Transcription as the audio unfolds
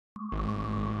We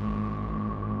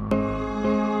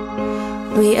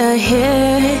are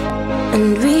here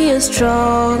and we are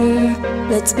strong.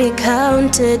 Let's be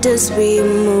counted as we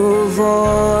move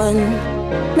on.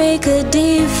 Make a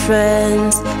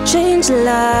difference, change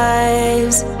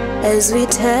lives as we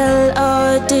tell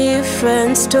our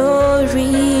different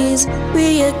stories.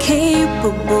 We are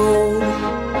capable,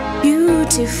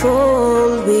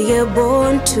 beautiful. We are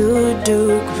born to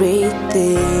do great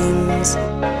things.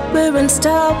 We're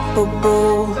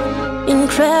unstoppable,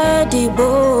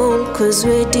 incredible, 'cause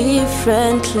we're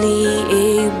differently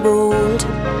abled,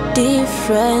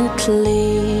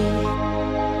 differently.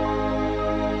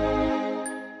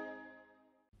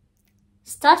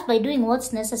 Start by doing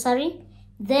what's necessary,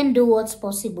 then do what's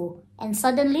possible, and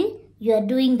suddenly you are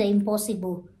doing the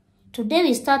impossible. Today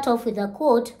we start off with a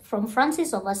quote from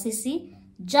Francis of Assisi,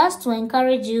 just to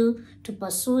encourage you to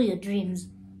pursue your dreams.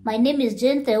 My name is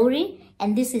Jane Theuri,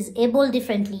 and this is Able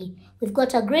Differently. We've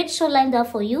got a great show lined up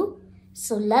for you,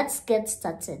 so let's get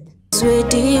started. We're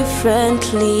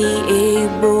differently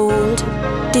abled,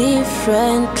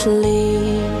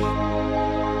 differently.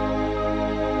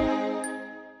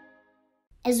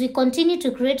 As we continue to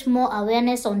create more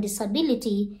awareness on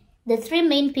disability, the three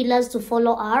main pillars to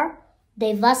follow are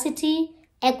diversity,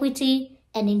 equity,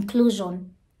 and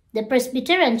inclusion. The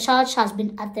Presbyterian Church has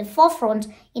been at the forefront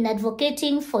in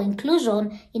advocating for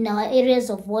inclusion in our areas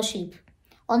of worship.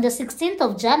 On the 16th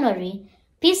of January,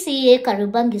 PCEA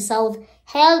Kariobangi South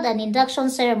held an induction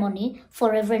ceremony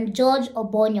for Reverend George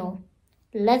Obonyo.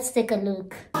 Let's take a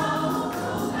look.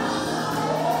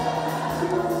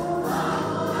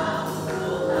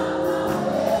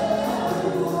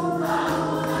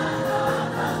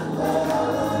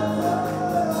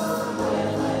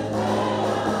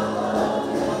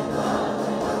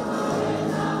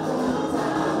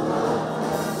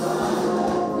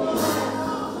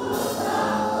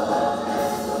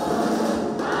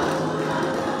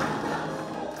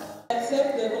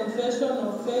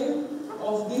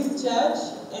 Of this church,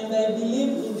 and I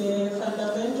believe in the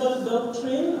fundamental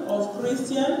doctrine of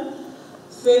Christian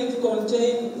faith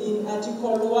contained in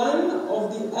Article 1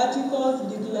 of the Articles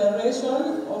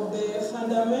Declaration of the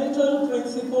Fundamental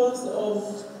Principles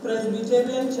of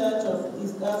Presbyterian Church of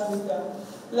East Africa.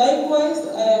 Likewise,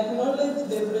 I acknowledge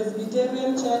the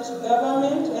Presbyterian Church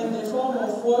government and the form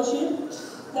of worship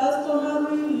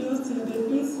customary used in the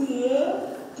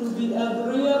PCEA to be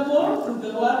agreeable to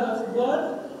the Word of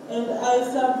God, and I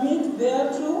submit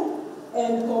thereto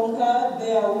and concur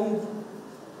therewith.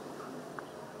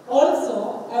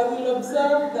 Also, I will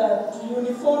observe that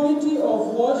uniformity of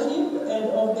worship and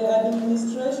of the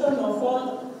administration of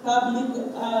all public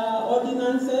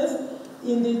ordinances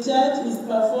in the church is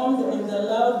performed and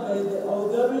allowed by the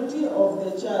authority of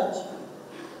the church.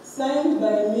 Signed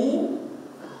by me,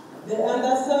 the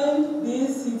undersigned,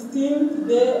 this 16th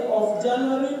day of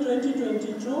January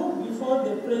 2022 before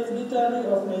the Presbytery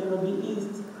of Nairobi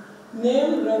East.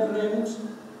 Name Reverend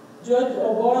George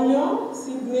Obonyo,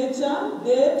 signature,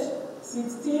 date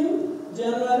 16th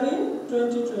January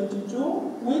 2022,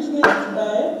 witnessed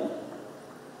by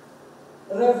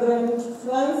Reverend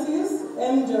Francis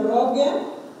M. Joroge,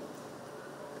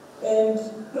 and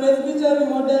Presbytery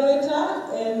moderator,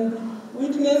 and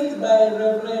witnessed by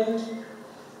Reverend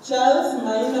Charles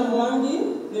Maina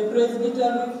Mwangi, the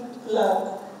Presbytery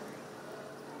clerk.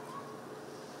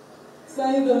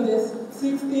 Signed on the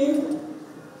 16th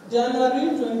January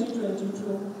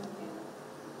 2022.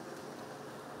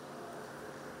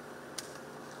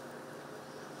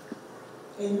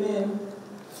 Amen.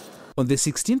 On the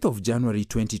 16th of January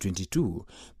 2022,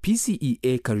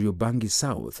 PCEA Kariobangi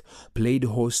South played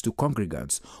host to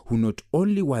congregants who not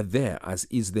only were there as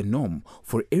is the norm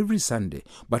for every Sunday,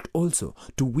 but also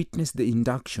to witness the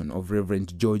induction of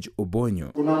Reverend George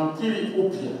Obonyo. Unamkiri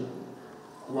upya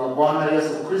kwa Bwana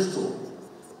Yesu Kristo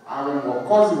awe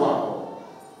mwokozi wako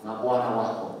na Bwana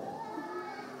wako.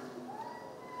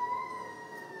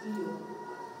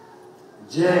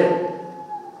 Je,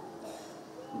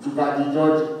 Mchungaji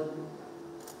George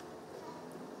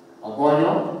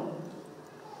Obonyo,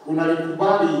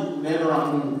 unalikubali neno la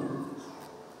Mungu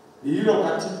lililo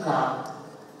katika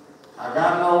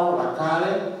Agano la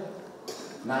Kale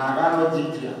na Agano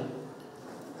Jipya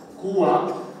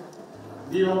kuwa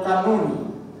ndio kanuni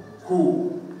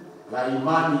kuu la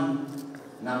imani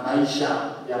na maisha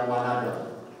ya mwanadamu?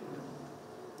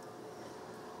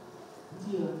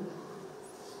 Ndio.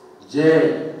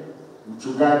 Je,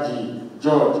 Mchungaji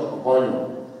George Obonyo,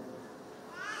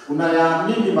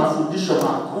 unayaamini mafundisho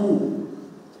makuu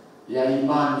ya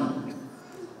imani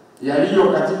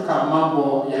yaliyo katika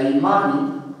mambo ya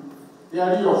imani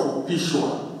yaliyofupishwa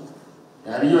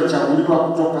yaliyochaguliwa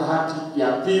kutoka hati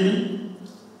ya pili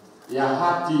ya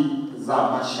hati za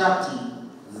mashati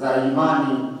za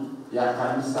imani ya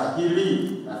kanisa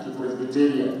hili la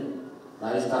Presbyterian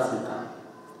la East Africa.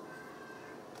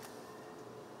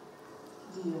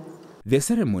 The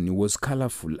ceremony was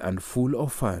colorful and full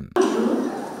of fun.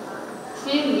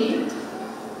 Philip,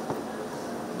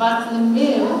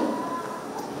 Bartholomew,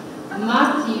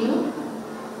 Matthew,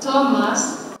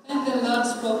 Thomas. And the Lord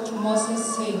spoke to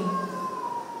Moses, saying,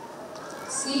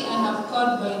 See, I have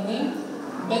called by name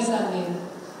Bezalel,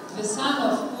 the son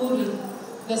of Uri,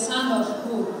 the son of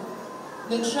Hur,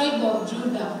 the tribe of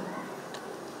Judah,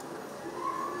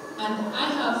 and I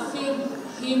have filled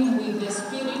him with the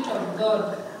Spirit of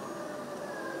God,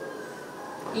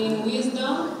 in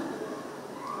wisdom,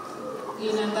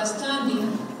 in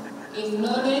understanding, in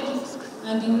knowledge,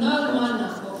 and in all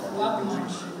manner of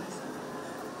workmanship,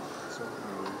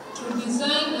 to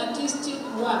design artistic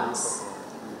works.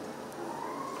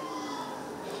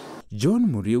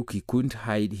 John Muriuki couldn't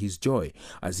hide his joy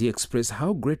as he expressed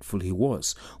how grateful he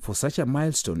was for such a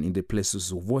milestone in the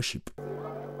places of worship.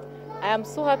 I am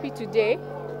so happy today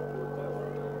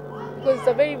because it's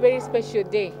a very, very special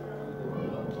day.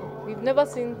 We've never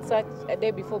seen such a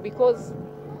day before because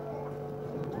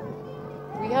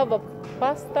we have a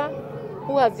pastor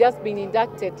who has just been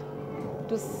inducted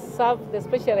to serve the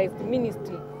specialized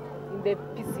ministry in the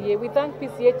PCEA. We thank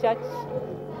PCEA Church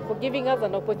for giving us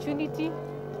an opportunity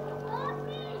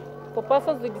for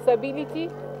persons with disability,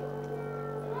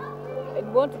 and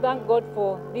we want to thank God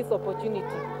for this opportunity.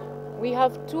 We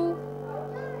have two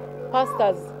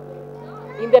pastors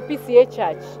in the PCEA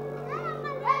Church.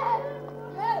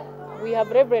 We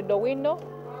have Reverend Obonyo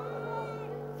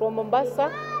from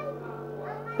Mombasa,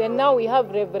 then now we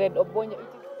have Reverend Obonyo.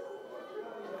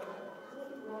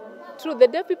 True, the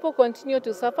deaf people continue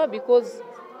to suffer because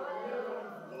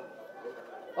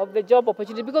of the job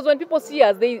opportunity, because when people see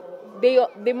us, they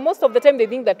most of the time they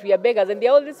think that we are beggars and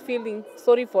they're always feeling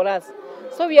sorry for us.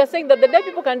 So we are saying that the deaf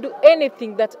people can do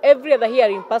anything that every other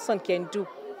hearing person can do,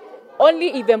 only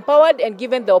if empowered and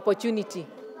given the opportunity.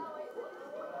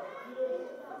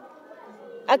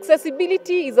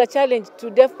 Accessibility is a challenge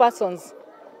to deaf persons.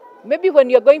 Maybe when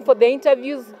you're going for the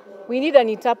interviews, we need an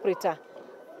interpreter.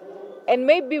 And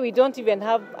maybe we don't even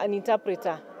have an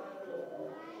interpreter.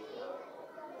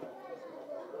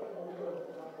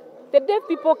 The deaf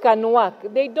people can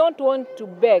work. They don't want to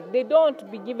beg. They don't want to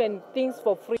be given things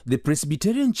for free. The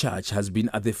Presbyterian Church has been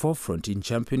at the forefront in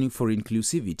championing for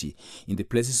inclusivity in the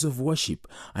places of worship,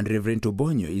 and Reverend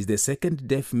Obonyo is the second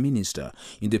deaf minister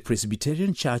in the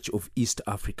Presbyterian Church of East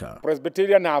Africa.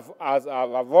 Presbyterian have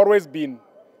always been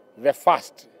the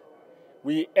first.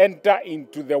 We enter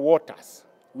into the waters.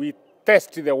 We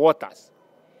test the waters.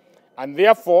 And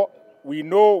therefore, we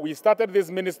know we started this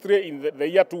ministry in the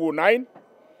year 2009,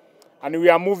 and we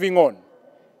are moving on.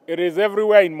 It is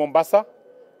everywhere in Mombasa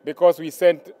because we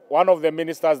sent one of the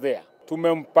ministers there.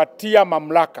 Tumempatia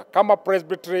mamlaka kama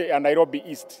Presbytery ya Nairobi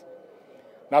East.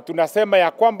 Na tunasema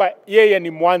ya kwamba yeye ni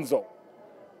mwanzo.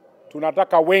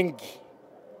 Tunataka wengi.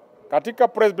 Katika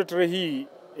Presbytery hii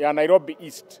ya Nairobi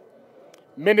East,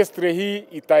 ministry hii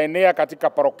itaenea katika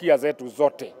parokia zetu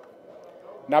zote.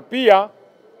 Na pia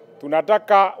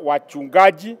tunataka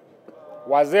wachungaji,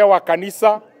 wazee wa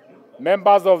kanisa,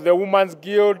 members of the Women's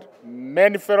Guild,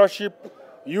 Men Fellowship,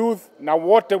 youth na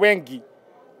wote wengi.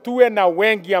 Tuwe na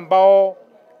wengi ambao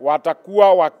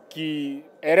watakuwa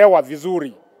wakielewa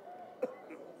vizuri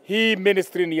hii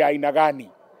ministry ni ya aina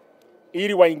gani,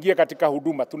 ili waingie katika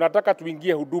huduma. Tunataka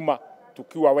tuingie huduma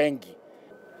tukiwa wengi.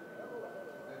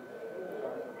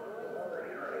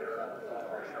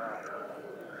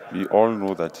 We all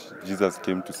know that Jesus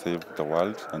came to save the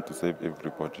world and to save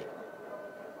everybody.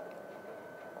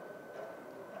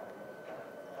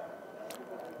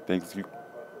 Thanks,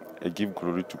 I give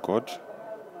glory to God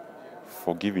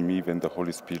for giving me even the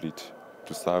Holy Spirit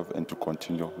to serve and to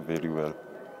continue very well.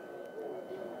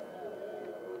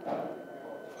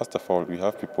 First of all, we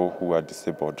have people who are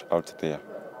disabled out there.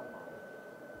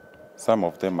 Some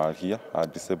of them are here, are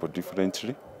disabled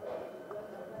differently.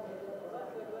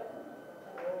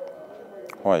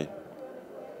 Why?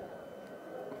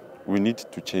 We need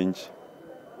to change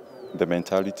the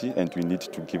mentality and we need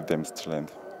to give them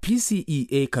strength.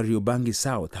 PCEA Kariobangi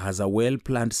South has a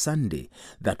well-planned Sunday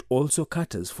that also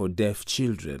caters for deaf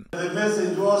children. The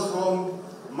message was from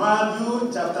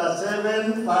Matthew chapter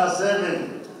 7, verse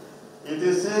 7.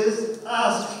 It says,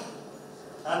 ask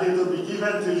and it will be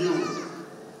given to you.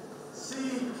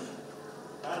 Seek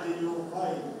and you will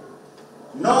find.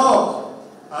 Knock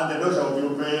and the door shall be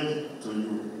opened to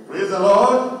you. Praise the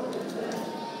Lord.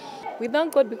 We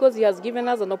thank God because He has given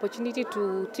us an opportunity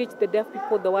to teach the deaf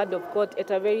people the Word of God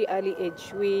at a very early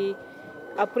age. We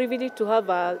are privileged to have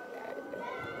a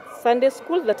Sunday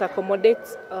school that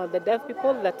accommodates the deaf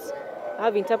people, that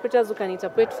have interpreters who can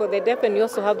interpret for the deaf, and we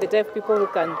also have the deaf people who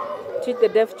can teach the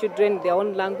deaf children their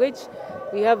own language.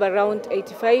 We have around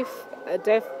 85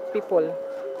 deaf people,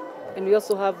 and we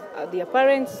also have their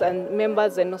parents and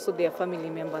members, and also their family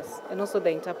members, and also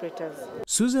the interpreters.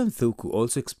 Susan Thuku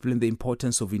also explained the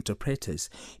importance of interpreters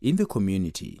in the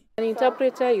community. An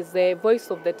interpreter is the voice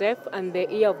of the deaf and the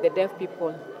ear of the deaf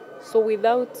people. So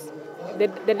without the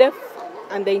deaf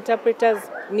and the interpreters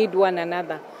need one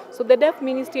another. So the deaf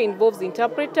ministry involves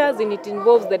interpreters, and it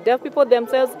involves the deaf people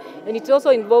themselves, and it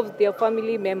also involves their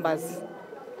family members,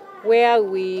 where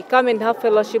we come and have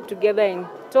fellowship together and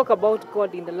talk about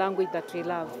God in the language that we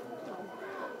love.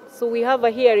 So we have a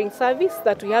hearing service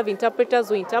that we have interpreters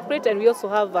who interpret, and we also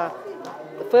have a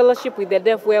fellowship with the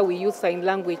deaf where we use sign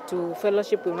language to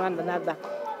fellowship with one another.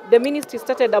 The ministry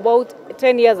started about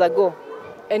 10 years ago,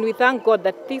 and we thank God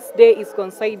that this day is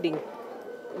coinciding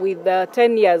with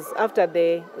 10 years after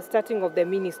the starting of the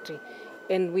ministry.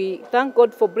 And we thank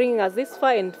God for bringing us this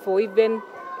far and for even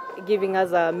giving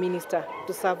us a minister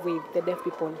to serve with the deaf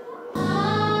people.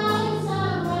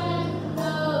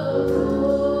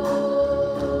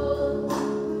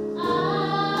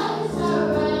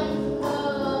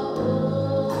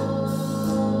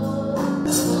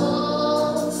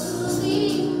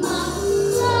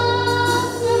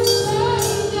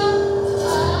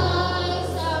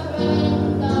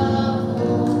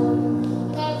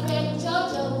 Reverend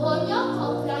George Obonyo,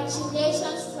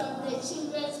 congratulations from the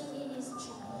Children's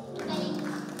Ministry.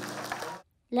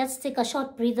 Let's take a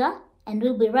short breather and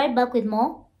we'll be right back with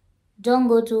more. Don't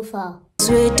go too far.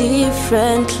 We're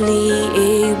differently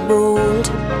abled,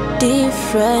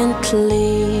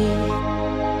 differently.